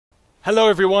Hello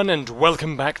everyone, and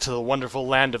welcome back to the wonderful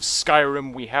land of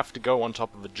Skyrim. We have to go on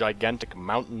top of a gigantic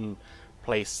mountain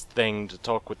place thing to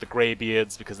talk with the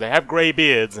Greybeards, because they have grey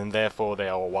beards, and therefore they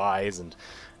are wise and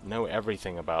know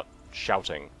everything about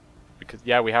shouting. Because,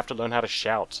 yeah, we have to learn how to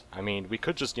shout. I mean, we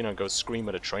could just, go scream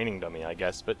at a training dummy, I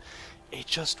guess, but it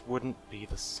just wouldn't be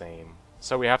the same.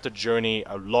 So we have to journey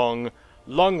a long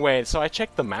way. So I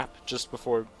checked the map just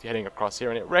before heading across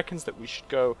here, and it reckons that we should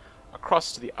go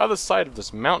across to the other side of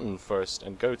this mountain first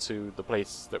and go to the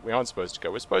place that we aren't supposed to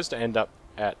go. We're supposed to end up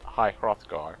at High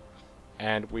Hrothgar,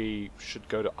 and we should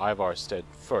go to Ivarstead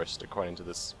first, according to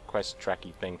this quest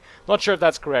tracky thing. Not sure if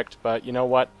that's correct, but you know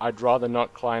what? I'd rather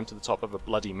not climb to the top of a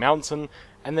bloody mountain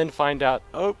and then find out,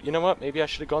 oh, you know what? Maybe I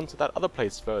should have gone to that other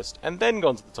place first and then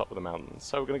gone to the top of the mountain.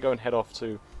 So we're going to go and head off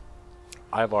to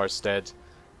Ivarstead,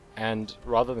 and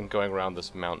rather than going around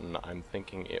this mountain, I'm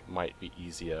thinking it might be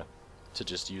easier to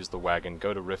just use the wagon,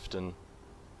 go to Riften,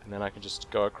 and then I can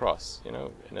just go across,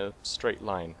 in a straight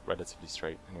line, relatively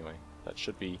straight anyway. That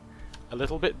should be a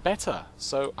little bit better.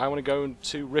 So I want to go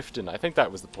to Riften. I think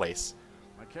that was the place.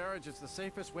 My carriage is the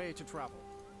safest way to travel.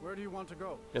 Where do you want to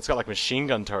go? It's got like machine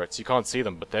gun turrets. You can't see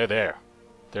them, but they're there.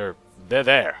 They're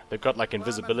there. They've got like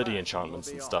invisibility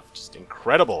enchantments and stuff. Just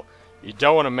incredible. You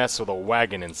don't want to mess with a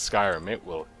wagon in Skyrim. It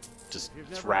will just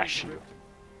thrash you.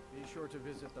 Be sure to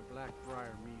visit the Blackbriar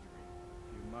Meadery.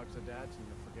 Mugs of that and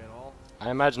you'll forget all. I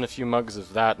imagine a few mugs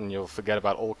of that and you'll forget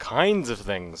about all kinds of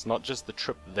things, not just the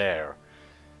trip there.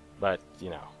 But,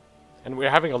 And we're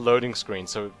having a loading screen,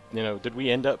 so, did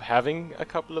we end up having a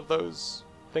couple of those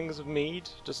things of mead?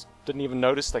 Just didn't even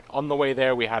notice. Like, on the way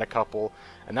there we had a couple,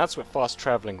 and that's what fast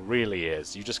traveling really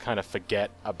is. You just kind of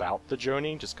forget about the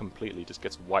journey, just completely just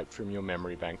gets wiped from your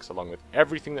memory banks along with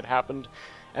everything that happened.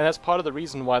 And that's part of the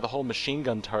reason why the whole machine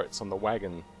gun turrets on the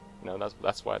wagon,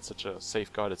 that's why it's such a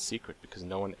safeguarded secret, because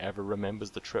no one ever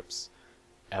remembers the trips.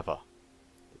 Ever.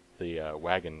 The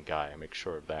wagon guy makes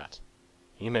sure of that.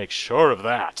 He makes sure of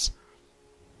that!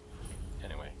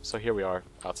 Anyway, so here we are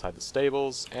outside the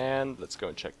stables, and let's go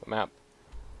and check the map.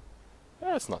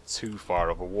 It's not too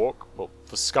far of a walk. Well,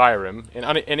 for Skyrim,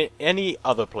 in any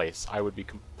other place I would be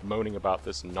moaning about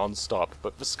this non-stop,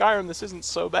 but for Skyrim this isn't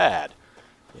so bad.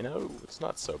 It's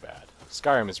not so bad.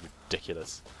 Skyrim is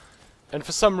ridiculous. And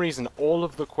for some reason, all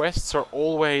of the quests are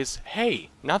always, hey,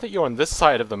 now that you're on this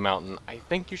side of the mountain, I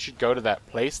think you should go to that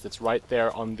place that's right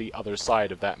there on the other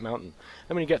side of that mountain.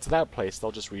 And when you get to that place,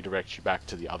 they'll just redirect you back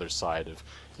to the other side of,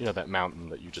 that mountain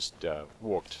that you just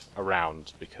walked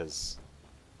around, because,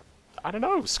 I don't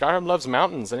know, Skyrim loves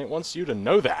mountains, and it wants you to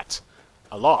know that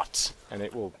a lot. And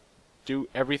it will do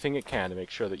everything it can to make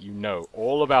sure that you know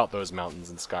all about those mountains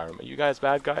in Skyrim. Are you guys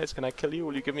bad guys? Can I kill you?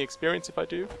 Will you give me experience if I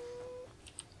do?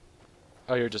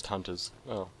 Oh, you're just hunters.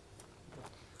 Oh.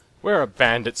 Where are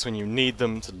bandits when you need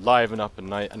them to liven up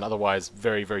an otherwise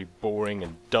very, very boring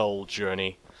and dull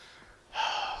journey?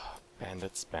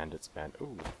 Bandits.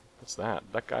 Ooh, what's that?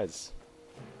 That guy's...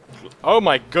 Oh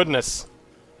my goodness!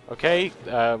 Okay,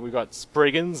 we've got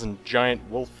Spriggans and giant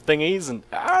wolf thingies, and...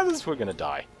 we're gonna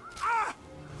die.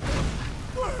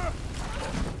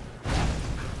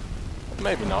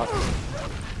 Maybe not.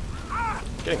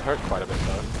 Getting hurt quite a bit,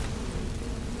 though.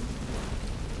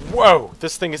 Whoa!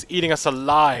 This thing is eating us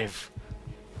alive!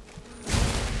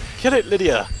 Kill it,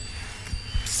 Lydia!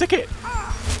 Sick it!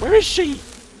 Where is she?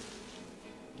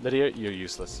 Lydia, you're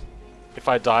useless. If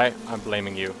I die, I'm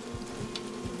blaming you.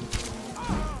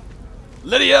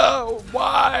 Lydia!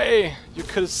 Why? You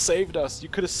could have saved us. You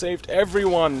could have saved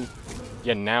everyone.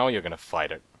 Yeah, now you're gonna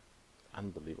fight it.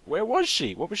 Unbelievable. Where was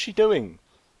she? What was she doing?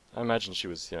 I imagine she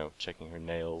was, checking her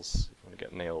nails. You want to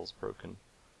get nails broken.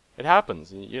 It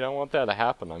happens. You don't want that to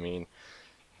happen. I mean,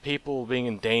 people being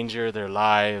in danger, their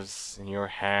lives in your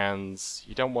hands.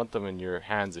 You don't want them in your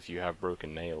hands if you have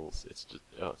broken nails. It's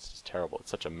just terrible. It's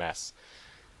such a mess.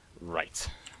 Right.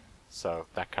 So,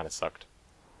 that kind of sucked.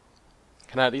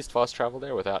 Can I at least fast travel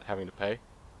there without having to pay?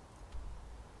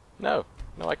 No.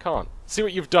 No, I can't. See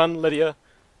what you've done, Lydia?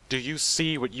 Do you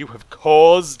see what you have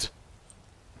caused?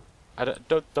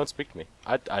 Don't speak to me.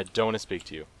 I don't want to speak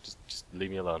to you. Just leave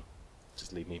me alone.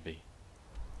 Just leave me be.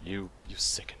 You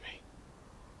sicken me.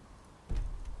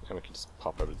 And we can just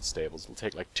pop over to the stables. It'll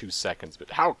take like 2 seconds,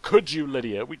 but how could you,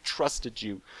 Lydia? We trusted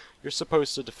you. You're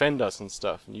supposed to defend us and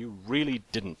stuff, and you really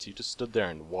didn't. You just stood there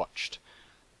and watched.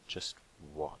 Just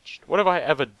watched. What have I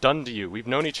ever done to you? We've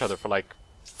known each other for like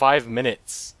 5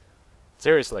 minutes.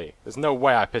 Seriously, there's no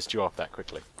way I pissed you off that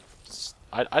quickly.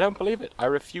 I don't believe it. I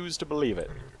refuse to believe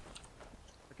it.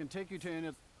 I can take you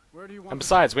to Where do you want and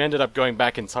besides, we ended up going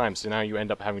back in time, so now you end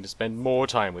up having to spend more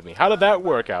time with me. How did that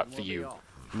work out for you,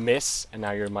 miss? And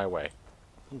now you're in my way.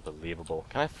 Unbelievable.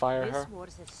 Can I fire her? This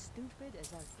was as stupid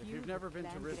as a If few you've never been to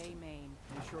bland Riften, grey mane.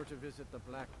 be sure to visit the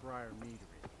Blackbriar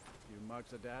Meadery. A few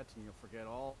mugs of that and you'll forget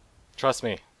all. Trust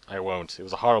me, I won't. It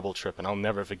was a horrible trip, and I'll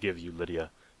never forgive you, Lydia.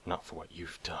 Not for what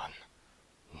you've done.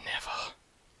 Never.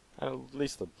 And at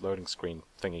least the loading screen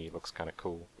thingy looks kind of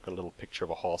cool. Got a little picture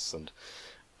of a horse, and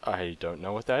I don't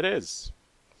know what that is.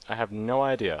 I have no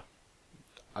idea.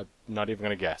 I'm not even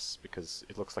going to guess, because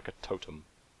it looks like a totem.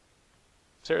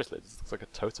 Seriously, it looks like a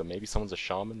totem. Maybe someone's a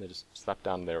shaman, they just slapped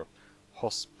down their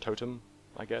horse totem,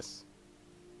 I guess.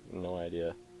 No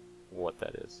idea what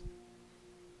that is.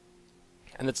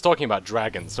 And it's talking about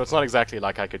dragons, so it's not exactly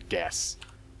like I could guess.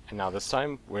 And now this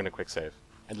time, we're going to quick save.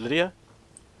 And Lydia,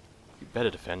 you better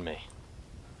defend me.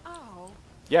 Oh.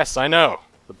 Yes, I know!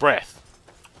 The breath.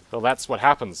 Well, that's what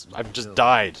happens. I've just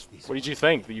died. What did you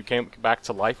think? That you came back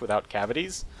to life without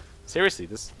cavities? Seriously,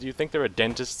 do you think there are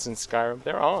dentists in Skyrim?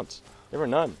 There aren't. There are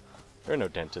none. There are no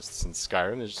dentists in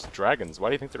Skyrim, there's just dragons. Why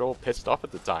do you think they're all pissed off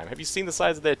at the time? Have you seen the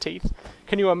size of their teeth?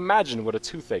 Can you imagine what a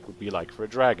toothache would be like for a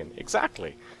dragon?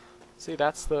 Exactly. See,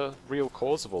 that's the real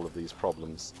cause of all of these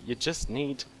problems. You just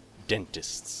need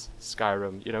dentists.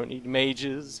 Skyrim, you don't need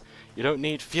mages, you don't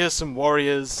need fearsome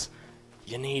warriors,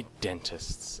 you need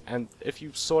dentists. And if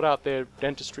you sort out their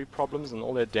dentistry problems and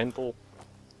all their dental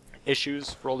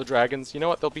issues for all the dragons, you know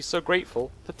what, they'll be so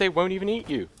grateful that they won't even eat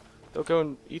you. They'll go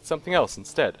and eat something else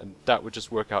instead, and that would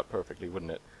just work out perfectly,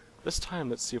 wouldn't it? This time,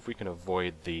 let's see if we can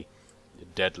avoid the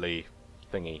deadly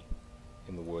thingy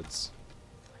in the woods.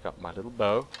 I got my little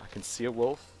bow. I can see a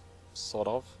wolf, sort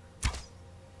of.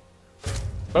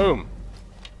 Boom!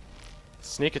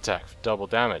 Sneak attack for double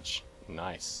damage.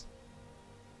 Nice.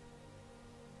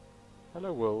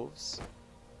 Hello, wolves.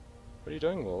 What are you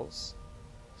doing, wolves?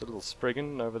 There's a little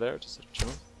Spriggan over there, just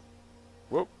chilling.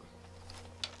 Whoop!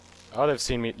 Oh, they've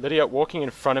seen me. Lydia, walking in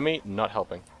front of me, not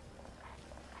helping.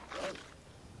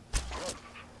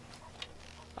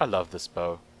 I love this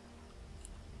bow.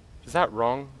 Is that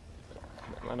wrong?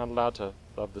 Am I not allowed to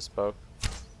love this bow?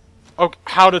 Oh,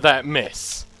 how did that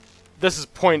miss? This is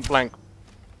point blank.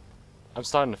 I'm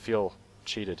starting to feel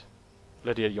cheated.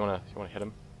 Lydia, you wanna hit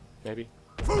him? Maybe?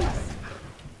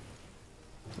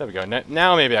 There we go.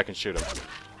 Now maybe I can shoot him.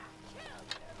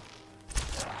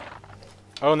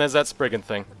 Oh, and there's that Spriggan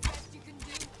thing.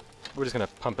 We're just gonna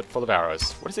pump it full of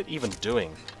arrows. What is it even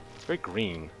doing? It's very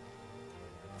green.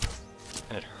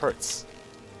 And it hurts.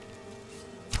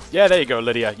 Yeah, there you go,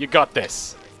 Lydia. You got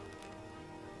this.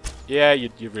 Yeah, you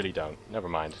really don't. Never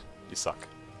mind. You suck.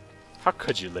 How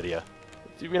could you, Lydia?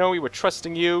 You know, we were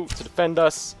trusting you to defend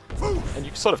us, and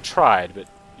you sort of tried, but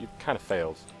you kind of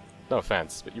failed. No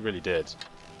offense, but you really did.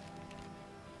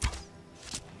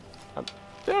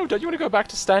 No, don't you want to go back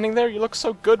to standing there? You look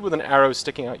so good with an arrow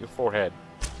sticking out your forehead.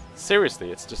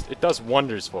 Seriously, it does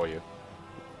wonders for you.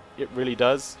 It really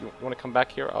does. You want to come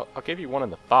back here? I'll give you one in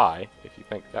the thigh, if you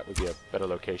think that would be a better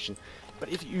location. But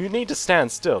if you need to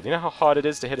stand still, do you know how hard it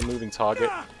is to hit a moving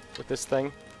target with this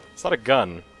thing? It's not a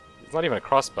gun. It's not even a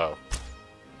crossbow.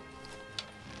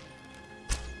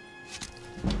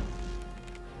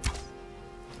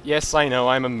 Yes, I know,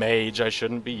 I'm a mage. I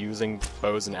shouldn't be using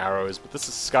bows and arrows, but this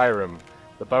is Skyrim.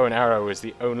 The bow and arrow is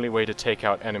the only way to take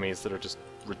out enemies that are just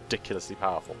ridiculously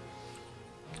powerful.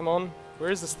 Come on,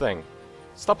 where is this thing?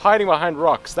 Stop hiding behind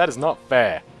rocks, that is not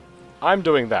fair. I'm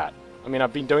doing that. I mean,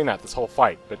 I've been doing that this whole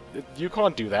fight, but you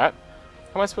can't do that.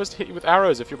 How am I supposed to hit you with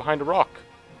arrows if you're behind a rock?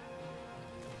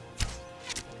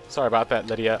 Sorry about that,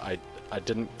 Lydia. I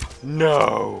didn't...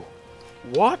 No!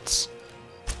 What?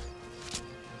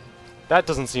 That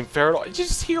doesn't seem fair at all. You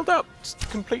just healed up just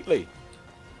completely.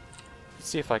 Let's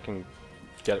see if I can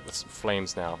get it with some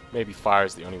flames now. Maybe fire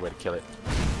is the only way to kill it.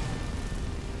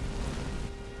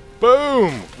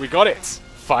 Boom! We got it!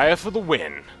 Fire for the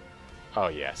win! Oh,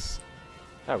 yes.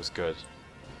 That was good.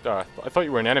 Oh, I thought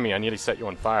you were an enemy. I nearly set you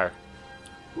on fire.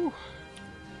 Whew.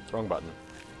 Wrong button.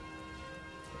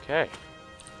 Okay.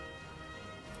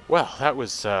 Well, that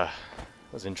was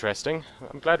interesting.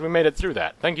 I'm glad we made it through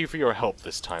that. Thank you for your help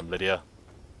this time, Lydia.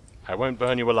 I won't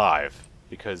burn you alive,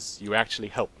 because you actually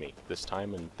helped me this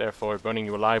time, and therefore burning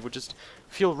you alive would just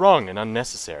feel wrong and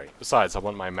unnecessary. Besides, I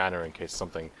want my mana in case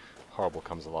something horrible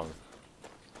comes along.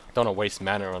 Don't want to waste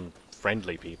mana on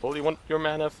friendly people. You want your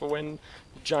mana for when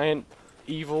giant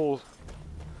evil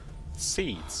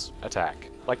seeds attack.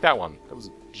 Like that one. That was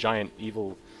a giant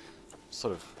evil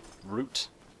sort of root.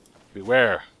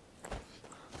 Beware.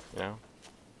 You know?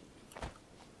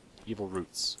 Evil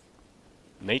roots.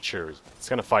 Nature, it's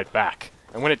gonna fight back.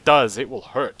 And when it does, it will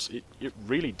hurt. It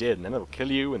really did. And then it'll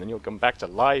kill you, and then you'll come back to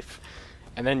life.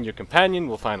 And then your companion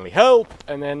will finally help,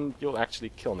 and then you'll actually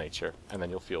kill nature. And then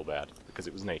you'll feel bad. because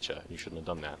it was nature. You shouldn't have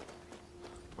done that.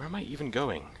 Where am I even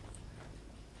going?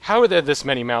 How are there this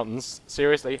many mountains?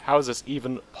 Seriously, how is this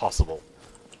even possible?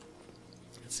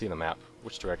 Let's see the map.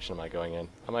 Which direction am I going in?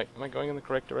 Am I going in the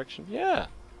correct direction? Yeah.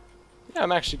 Yeah,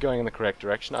 I'm actually going in the correct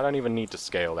direction. I don't even need to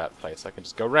scale that place. I can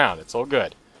just go round. It's all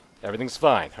good. Everything's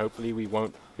fine. Hopefully we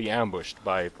won't be ambushed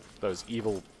by those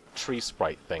evil tree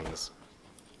sprite things.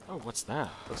 Oh, what's that?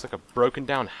 Looks like a broken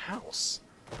down house.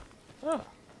 Oh.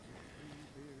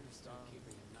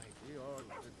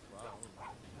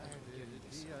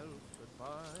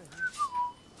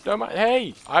 Don't mind.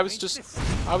 Hey, I was just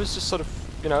sort of,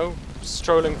 you know,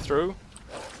 strolling through.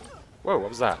 Whoa, what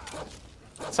was that?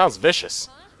 It sounds vicious.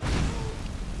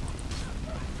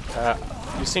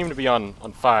 You seem to be on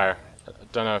fire. I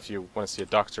don't know if you want to see a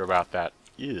doctor about that.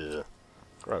 Ew.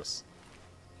 Gross.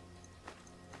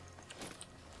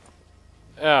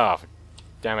 Oh,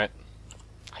 damn it.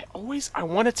 I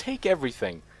want to take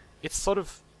everything. It's sort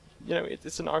of, you know,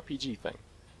 it's an RPG thing.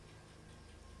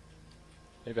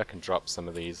 Maybe I can drop some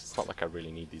of these. It's not like I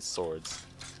really need these swords.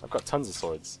 I've got tons of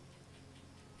swords.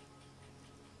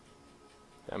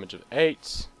 Damage of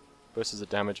 8 versus a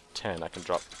damage of 10. I can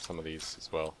drop some of these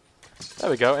as well.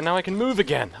 There we go, and now I can move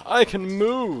again! I can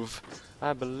move!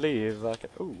 I believe I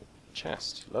can... Ooh,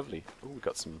 chest. Lovely. Ooh, we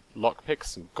got some lockpicks,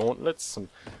 some gauntlets, some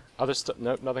other stuff.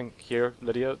 Nope, nothing here,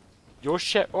 Lydia. Your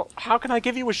share... Oh, how can I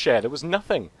give you a share? There was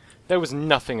nothing. There was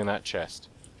nothing in that chest.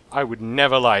 I would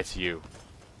never lie to you.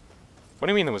 What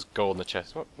do you mean there was gold in the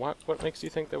chest? What makes you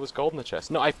think there was gold in the chest?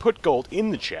 No, I put gold in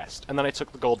the chest, and then I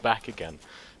took the gold back again.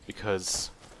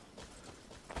 Because...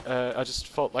 I just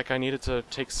felt like I needed to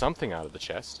take something out of the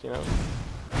chest, you know?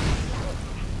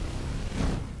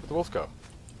 Where'd the wolf go?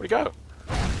 Where'd he go?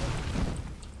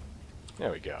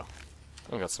 There we go.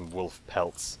 I've got some wolf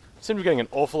pelts. I seem to be getting an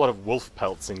awful lot of wolf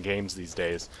pelts in games these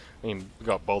days. I mean, we've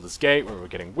got Baldur's Gate, where we're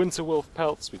getting winter wolf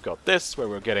pelts. We've got this, where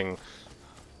we're getting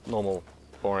normal,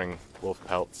 boring wolf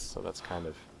pelts. So that's kind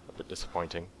of a bit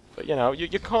disappointing. But, you know,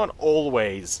 you can't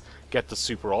always get the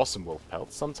super awesome wolf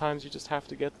pelts. Sometimes you just have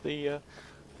to get the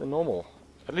normal.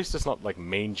 At least it's not like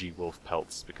mangy wolf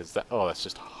pelts, because that... Oh, that's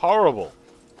just horrible.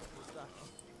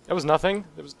 There was nothing.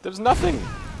 There was nothing.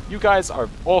 You guys are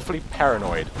awfully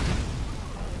paranoid.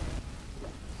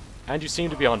 And you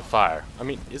seem to be on fire. I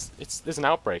mean, there's an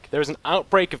outbreak. There's an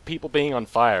outbreak of people being on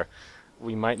fire.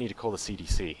 We might need to call the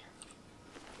CDC.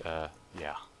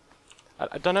 Yeah.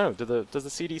 I don't know. Does the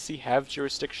CDC have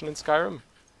jurisdiction in Skyrim?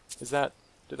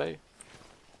 Do they?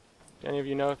 Do any of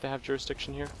you know if they have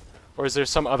jurisdiction here? Or is there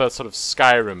some other sort of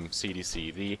Skyrim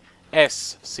CDC, the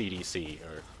SCDC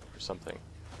or something?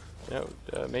 You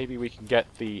know, maybe we can get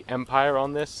the Empire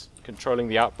on this, controlling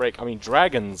the outbreak. I mean,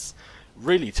 dragons,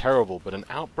 really terrible, but an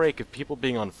outbreak of people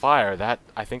being on fire,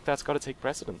 I think that's got to take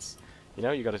precedence. You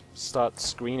know, you got to start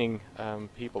screening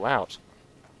people out.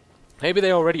 Maybe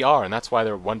they already are, and that's why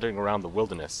they're wandering around the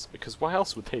wilderness. Because why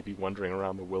else would they be wandering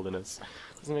around the wilderness?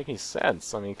 Doesn't make any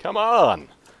sense. I mean, come on!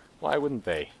 Why wouldn't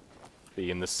they be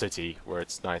in the city where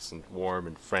it's nice and warm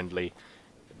and friendly?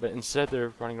 But instead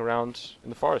they're running around in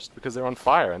the forest because they're on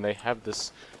fire, and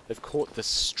they've caught this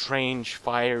strange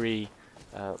fiery,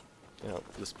 you know,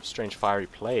 this strange fiery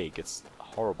plague. It's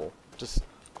horrible. Just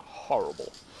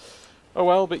horrible. Oh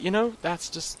well, but you know,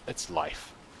 it's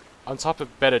life. On top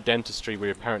of better dentistry,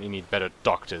 we apparently need better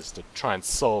doctors to try and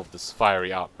solve this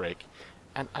fiery outbreak.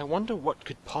 And I wonder what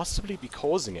could possibly be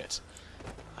causing it.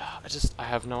 I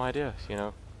have no idea, you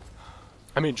know.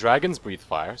 I mean, dragons breathe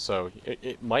fire, so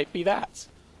it might be that.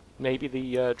 Maybe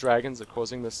the dragons are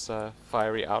causing this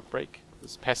fiery outbreak,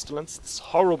 this pestilence, this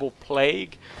horrible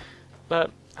plague.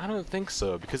 But I don't think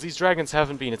so, because these dragons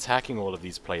haven't been attacking all of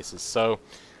these places, so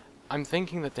I'm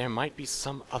thinking that there might be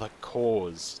some other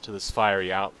cause to this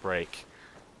fiery outbreak.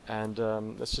 And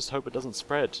let's just hope it doesn't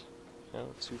spread, you know,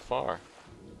 too far.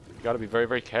 You gotta be very,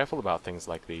 very careful about things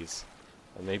like these.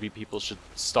 And maybe people should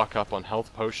stock up on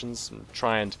health potions and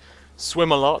try and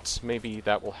swim a lot. Maybe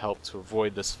that will help to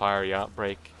avoid this fiery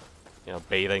outbreak. You know,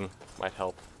 bathing might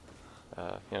help.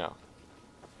 You know,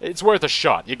 it's worth a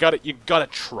shot. You gotta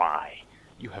try.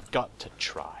 You have got to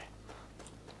try.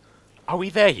 Are we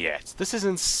there yet? This is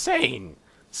insane!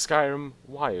 Skyrim,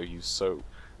 why are you so...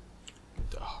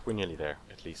 Oh, we're nearly there,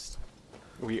 at least.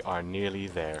 We are nearly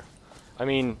there. I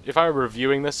mean, if I were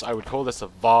reviewing this, I would call this a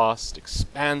vast,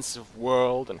 expansive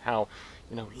world, and how,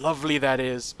 you know, lovely that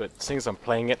is, but seeing as I'm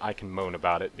playing it, I can moan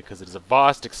about it, because it is a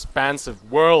vast,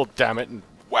 expansive world, damn it, and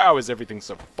wow, is everything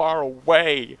so far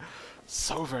away!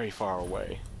 So very far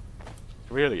away.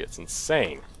 Really, it's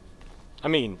insane. I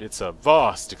mean, it's a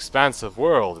vast, expansive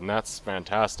world, and that's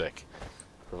fantastic.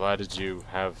 Provided you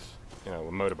have, you know,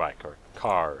 a motorbike or a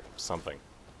car or something.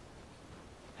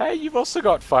 Hey, you've also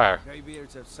got fire.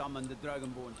 Greybeards have summoned the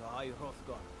Dragonborn to High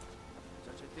Hrothgar.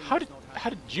 Such a thing How has did not how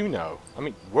happened. did you know? I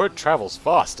mean, word travels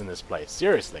fast in this place.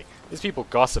 Seriously, these people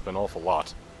gossip an awful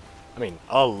lot. I mean,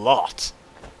 a lot.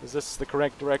 Is this the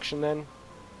correct direction then?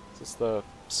 Is this the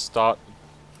start?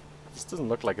 This doesn't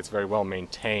look like it's very well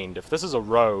maintained. If this is a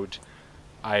road,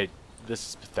 this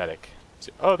is pathetic.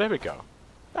 Oh, there we go.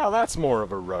 Now that's more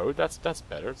of a road. That's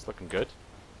better. It's looking good.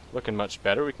 Looking much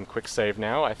better. We can quick save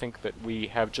now. I think that we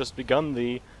have just begun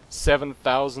the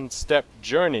 7,000 step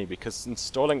journey because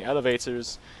installing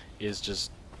elevators is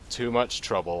just too much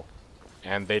trouble.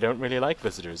 And they don't really like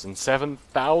visitors. And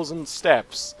 7,000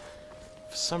 steps,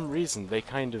 for some reason, they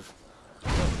kind of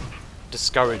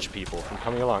discourage people from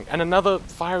coming along. And another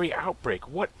fiery outbreak.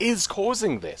 What is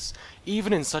causing this?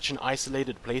 Even in such an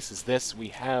isolated place as this, we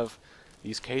have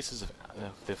these cases of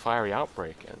the fiery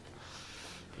outbreak. And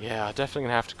yeah, definitely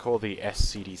gonna have to call the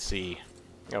SCDC.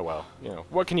 Oh well, you know,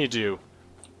 what can you do?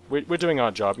 We're doing our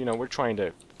job, you know, we're trying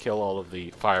to kill all of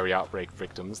the fiery outbreak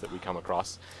victims that we come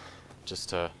across, just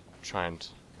to try and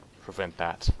prevent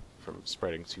that from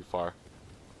spreading too far.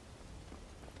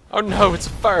 Oh no, it's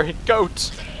a fiery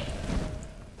goat!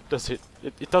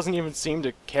 It doesn't even seem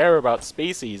to care about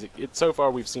species. So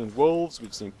far we've seen wolves,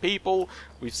 we've seen people,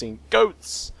 we've seen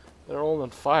goats. They're all on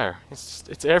fire.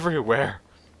 It's everywhere.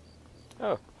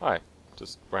 Oh, hi.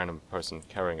 Just random person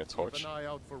carrying a torch. Keep an eye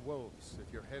out for wolves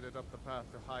if you're headed up the path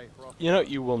to High Hrothgar. You know,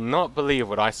 you will not believe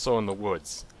what I saw in the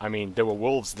woods. I mean, there were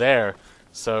wolves there,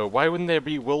 so why wouldn't there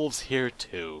be wolves here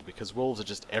too? Because wolves are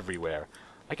just everywhere.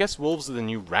 I guess wolves are the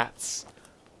new rats.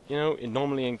 You know,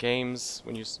 normally in games,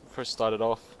 when you first started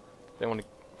off, they want to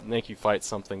make you fight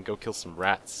something, go kill some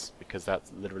rats, because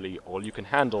that's literally all you can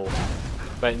handle.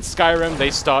 But in Skyrim, they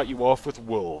start you off with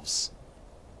wolves,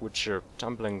 which are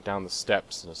tumbling down the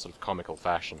steps in a sort of comical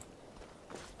fashion.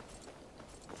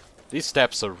 These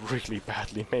steps are really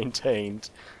badly maintained.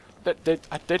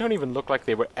 They don't even look like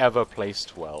they were ever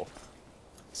placed well.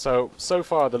 So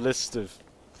far the list of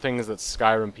things that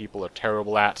Skyrim people are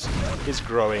terrible at is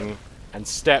growing, and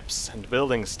steps, and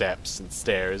building steps, and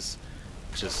stairs.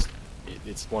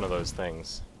 It's one of those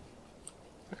things.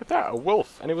 Look at that, a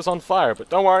wolf, and it was on fire, but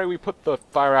don't worry, we put the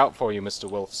fire out for you, Mr.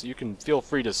 Wolf, so you can feel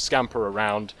free to scamper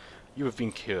around. You have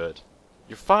been cured.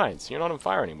 You're fine, so you're not on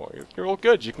fire anymore. You're all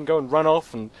good. You can go and run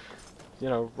off and, you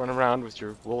know, run around with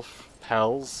your wolf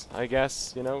pals, I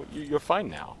guess. You know, you're fine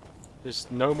now. There's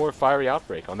no more fiery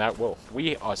outbreak on that wolf.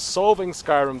 We are solving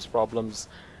Skyrim's problems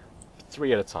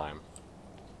 3 at a time.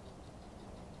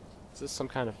 Is this some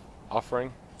kind of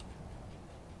offering?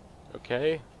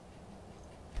 Okay.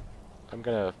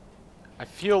 I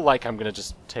feel like I'm gonna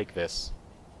just take this.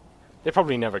 They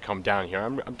probably never come down here.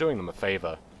 I'm doing them a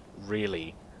favor.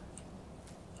 Really.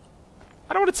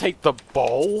 I don't want to take the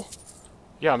bowl.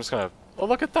 Yeah, I'm just gonna... Oh,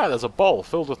 look at that. There's a bowl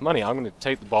filled with money. I'm gonna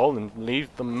take the bowl and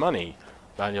leave the money.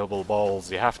 Valuable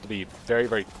bowls. You have to be very,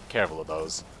 very careful of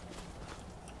those.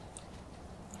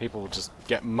 People will just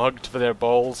get mugged for their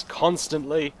bowls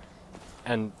constantly.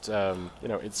 And, you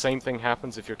know, the same thing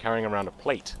happens if you're carrying around a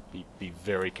plate. Be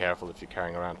very careful if you're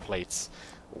carrying around plates.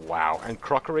 Wow. And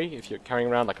crockery, if you're carrying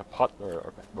around like a pot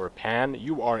or a pan,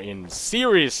 you are in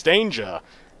serious danger.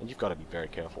 And you've got to be very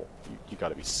careful. You've got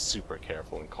to be super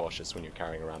careful and cautious when you're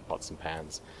carrying around pots and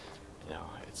pans. You know,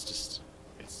 it's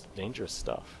dangerous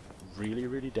stuff. Really,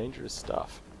 really dangerous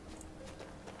stuff.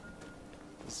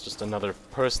 It's just another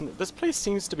person. This place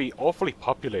seems to be awfully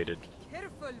populated.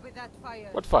 Careful with that fire.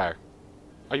 What fire?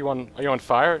 Are you on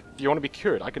fire? Do you want to be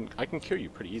cured? I can cure you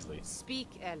pretty easily. Speak,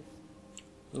 elf.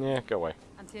 Yeah, go away.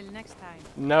 Until next time.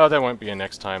 No, there won't be a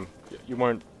next time. You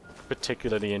weren't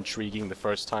particularly intriguing the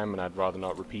first time, and I'd rather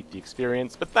not repeat the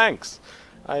experience, but thanks!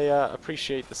 I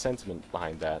appreciate the sentiment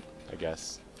behind that, I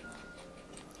guess.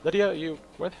 Lydia,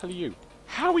 where the hell are you?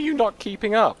 How are you not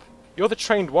keeping up? You're the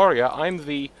trained warrior, I'm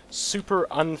the super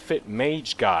unfit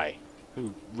mage guy,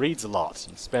 who reads a lot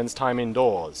and spends time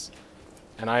indoors.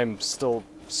 And I'm still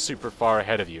super far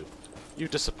ahead of you. You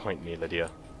disappoint me,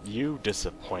 Lydia. You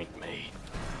disappoint me.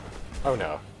 Oh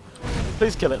no.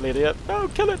 Please kill it, Lydia. No,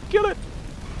 kill it, kill it!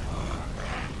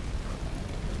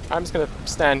 I'm just gonna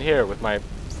stand here with my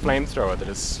flamethrower that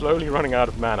is slowly running out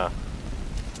of mana.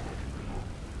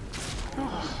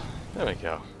 There we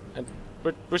go. And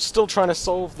we're still trying to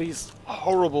solve these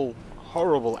horrible,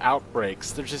 horrible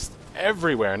outbreaks. They're just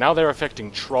everywhere. Now they're affecting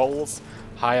trolls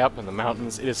high up in the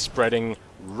mountains. It is spreading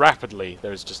rapidly.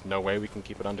 There's just no way we can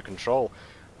keep it under control.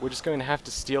 We're just going to have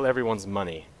to steal everyone's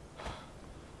money.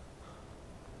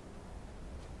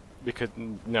 Because,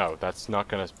 no, that's not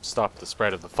going to stop the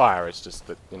spread of the fire. It's just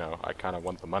that, you know, I kind of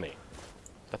want the money.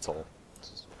 That's all.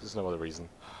 There's no other reason.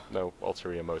 no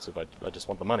ulterior motive. I just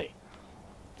want the money.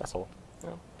 That's all. You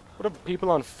know, what are people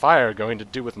on fire going to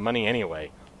do with money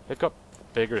anyway? They've got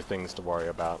bigger things to worry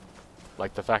about,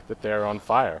 like the fact that they're on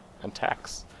fire and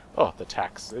tax. Oh, the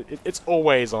tax. It's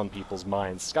always on people's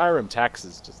minds. Skyrim tax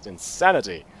is just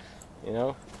insanity, you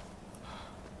know?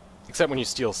 Except when you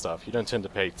steal stuff. You don't tend to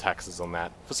pay taxes on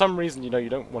that. For some reason, you know, you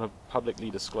don't want to publicly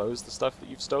disclose the stuff that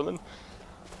you've stolen.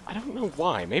 I don't know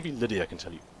why. Maybe Lydia can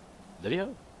tell you. Lydia?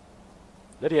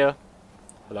 Lydia?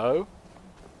 Hello?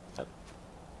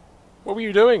 What were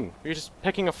you doing? Were you just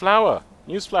picking a flower?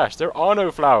 Newsflash, there are no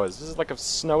flowers. This is like a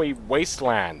snowy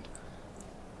wasteland.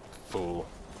 Fool.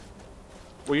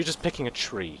 Were you just picking a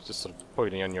tree? Just sort of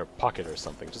putting it in your pocket or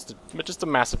something? Just a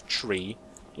massive tree,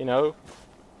 you know?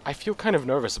 I feel kind of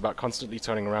nervous about constantly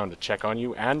turning around to check on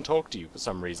you and talk to you for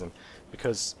some reason.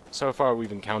 Because so far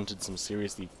we've encountered some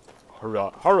seriously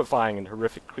horrifying and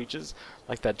horrific creatures,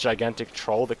 like that gigantic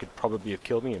troll that could probably have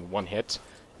killed me in one hit,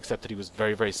 except that he was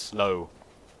very, very slow.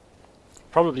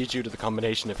 Probably due to the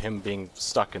combination of him being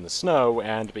stuck in the snow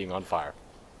and being on fire.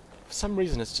 For some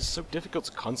reason it's just so difficult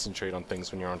to concentrate on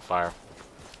things when you're on fire.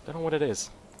 I don't know what it is.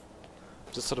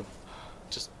 Just sort of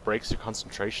just breaks your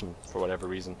concentration for whatever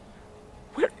reason.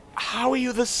 How are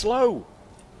you this slow?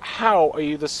 How are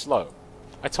you this slow?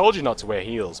 I told you not to wear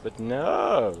heels, but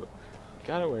no. You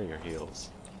gotta wear your heels.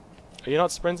 Are you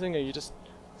not sprinting? Are you just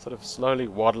sort of slowly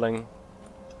waddling?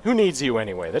 Who needs you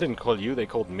anyway? They didn't call you, they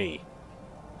called me.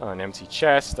 Oh, an empty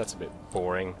chest. That's a bit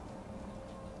boring.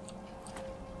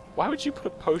 Why would you put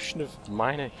a potion of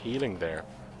minor healing there?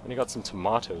 And you got some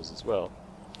tomatoes as well.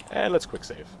 And let's quick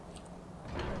save.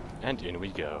 And in we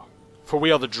go. For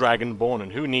we are the Dragonborn,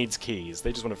 and who needs keys?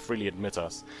 They just want to freely admit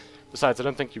us. Besides, I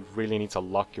don't think you really need to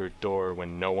lock your door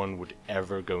when no one would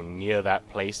ever go near that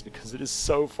place, because it is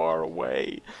so far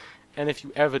away. And if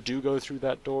you ever do go through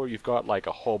that door, you've got like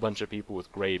a whole bunch of people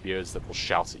with grey beards that will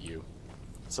shout at you.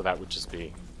 So that would just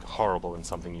be horrible and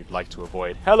something you'd like to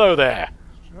avoid. Hello there!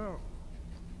 So,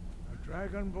 a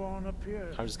Dragonborn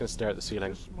appeared. I'm just going to stare at the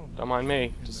ceiling. Don't mind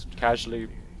me, just casually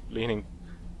leaning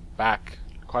back.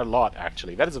 Quite a lot,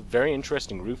 actually. That is a very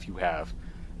interesting roof you have.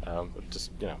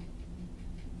 Just, you know.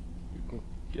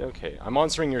 Okay, I'm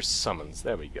answering your summons.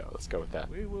 There we go. Let's go with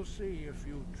that. We will see if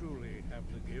you truly have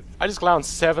the gift. I just climbed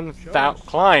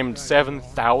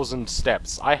 7,000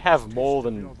 steps. I have more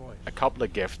than a couple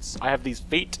of gifts. I have these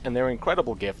feet, and they're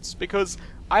incredible gifts, because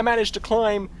I managed to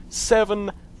climb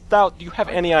 7,000... Do you have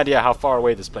any idea how far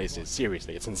away this place is?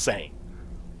 Seriously, it's insane.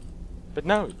 But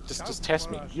no, just test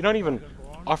me. You don't even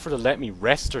offer to let me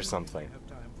rest or something.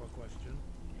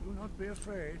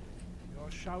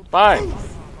 Fine.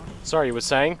 Sorry, you were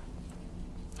saying?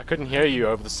 I couldn't hear you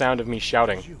over the sound of me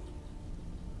shouting.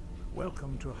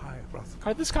 Welcome to High Roth. How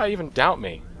did this guy even doubt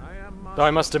me? Though I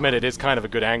must admit it is kind of a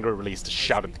good anger release to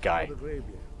shout at the guy.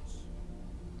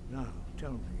 Now,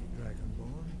 tell me,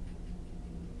 Dragonborn,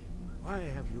 why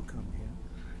have you come here?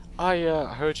 I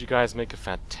heard you guys make a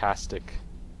fantastic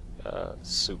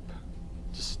soup.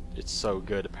 It's so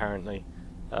good, apparently.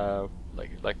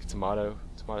 Like tomato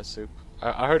soup.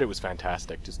 I heard it was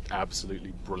fantastic, just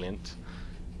absolutely brilliant.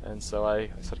 And so I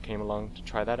sort of came along to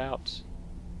try that out.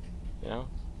 You know?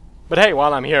 But hey,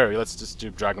 while I'm here, let's just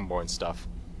do Dragonborn stuff.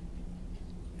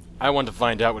 I want to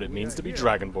find out what it means to be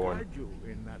Dragonborn. Guide you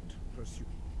in that pursuit,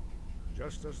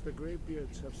 just as the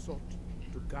Greybeards have sought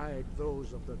to guide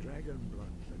those of the dragon blood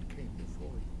that came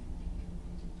before you.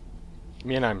 I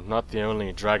mean, I'm not the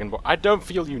only Dragonborn. I don't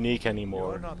feel unique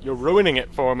anymore. You're ruining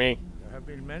it for me. There have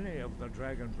been many of the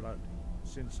dragon blood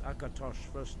since Akatosh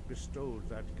first bestowed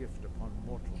that gift upon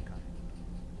mortal kind.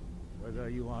 Whether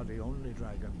you are the only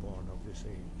Dragonborn of this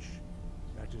age,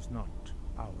 that is not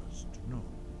ours to know.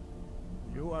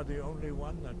 You are the only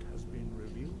one that has been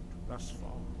revealed thus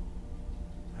far.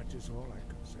 That is all I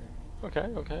can say.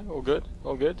 Okay, all good,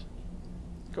 all good.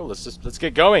 Cool, let's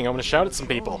get going. I'm gonna shout at some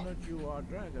people. That you are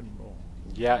Dragonborn.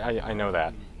 Yeah, I know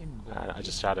that. I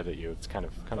just shouted at you. It's kind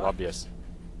of obvious.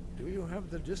 Do you have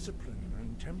the discipline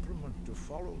and temperament to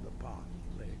follow the path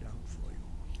laid out for you?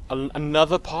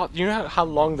 Another path? You know how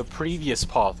long the previous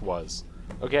path was?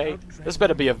 Okay? This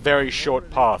better be a very short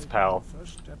path, pal.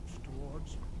 First steps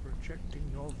towards projecting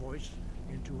your voice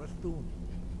into a thum,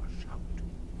 a shout.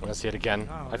 When I see it again,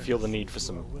 I feel the need for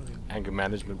some anger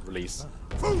management release.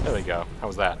 There we go. How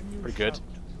was that? Pretty good.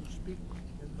 You speak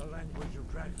in the language of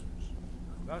dragons.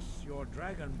 Thus, your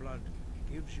dragon blood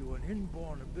gives you an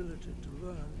inborn ability to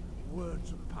learn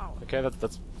words of power. Okay,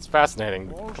 that's fascinating.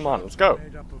 But come on, let's go.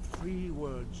 Made up of 3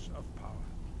 words of power.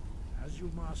 As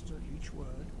you master each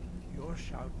word, your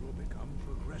shout will become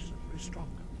progressively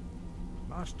stronger.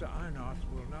 Master Einarth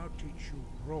will now teach you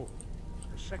roll,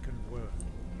 the second word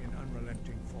in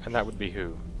unrelenting force. And that would be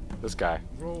who? This guy.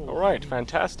 Roll Alright, means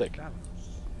fantastic. balance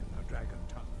in the dragon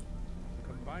tongue.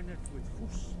 Combine it with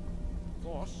fus,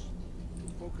 force, to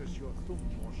focus your thumb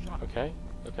more sharply. Okay,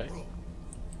 okay.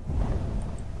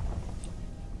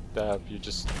 You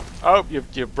just... Oh,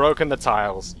 you've broken the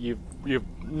tiles. You've...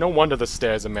 No wonder the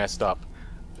stairs are messed up.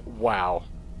 Wow.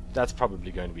 That's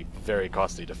probably going to be very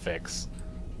costly to fix.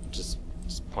 Just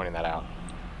pointing that out.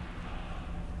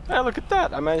 Hey, look at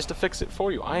that! I managed to fix it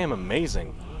for you. I am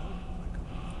amazing.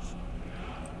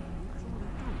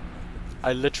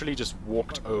 I literally just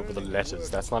walked over the letters.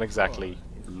 That's not exactly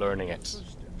learning it.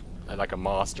 Like a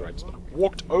master, I just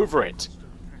walked over it.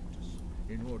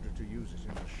 In order to use it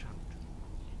in a shout.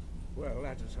 Well,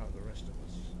 that is how the rest of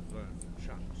us learn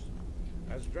shouts.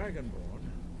 As Dragonborn,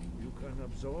 you can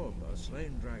absorb a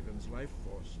slain dragon's life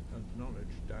force and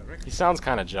knowledge directly. He sounds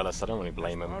kind of jealous. I don't really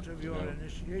blame him. As part of your You know.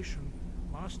 initiation,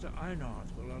 Master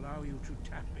Einarth will allow you to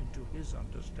tap into his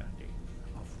understanding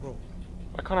of role.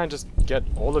 Why can't I just get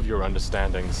all of your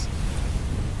understandings?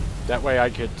 That way I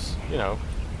could, you know,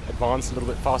 advance a little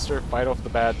bit faster, fight off the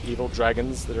bad, evil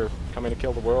dragons that are coming to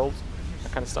kill the world,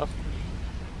 that kind of stuff.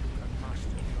 You can master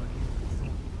your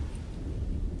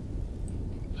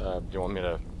new thumb. Do you want me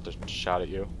to shout at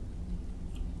you?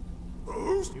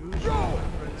 Use your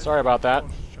weapon Sorry about that.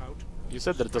 and shout. You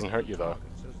said that it doesn't hurt you, though.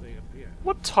 Targets as they appear.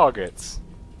 What targets?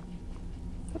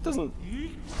 That doesn't...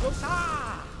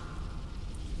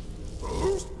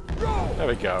 There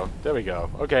we go. There we go.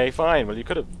 Okay, fine. Well, you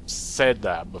could have said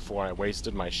that before I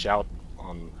wasted my shout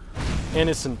on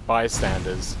innocent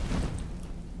bystanders.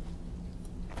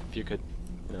 If you could,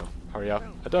 you know, hurry up.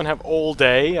 I don't have all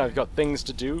day. I've got things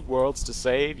to do, worlds to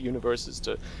save, universes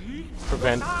to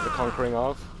prevent the conquering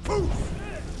of.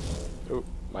 Oh,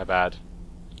 my bad.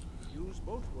 Use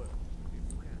both words if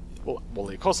you can. Well,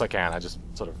 of course I can. I just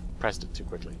sort of pressed it too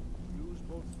quickly. Use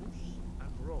both fus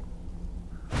and roll.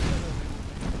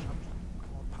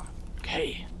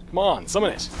 Okay, come on,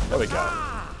 summon it. There we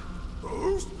go.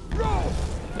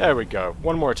 There we go.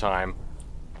 One more time.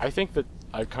 I think that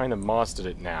I've kind of mastered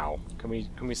it now. Can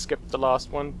we skip the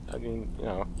last one? I mean, you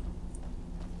know,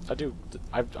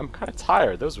 I'm kind of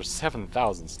tired. Those were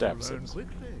 7,000 steps. Learn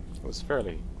quickly. It was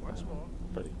fairly Once more.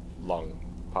 long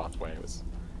pathway. It was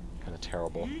kind of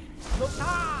terrible.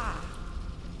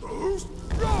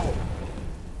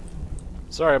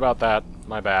 Sorry about that.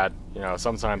 My bad. You know,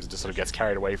 sometimes it just sort of gets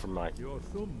carried away from my... Your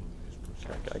thumb is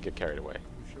precise. I get carried away.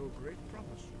 You show great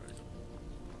promise, right?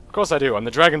 Of course I do. I'm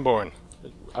the Dragonborn.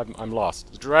 I'm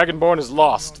lost. The Dragonborn is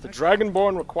lost. The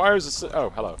Dragonborn requires a... Oh,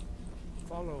 hello.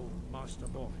 Follow Master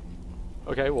Boy.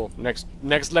 Okay, well, next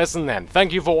lesson then.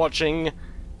 Thank you for watching.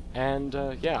 And,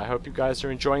 yeah, I hope you guys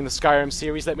are enjoying the Skyrim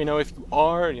series. Let me know if you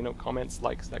are. You know, comments,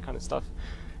 likes, that kind of stuff.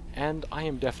 And I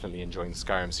am definitely enjoying the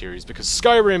Skyrim series because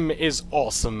Skyrim is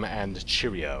awesome and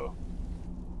cheerio.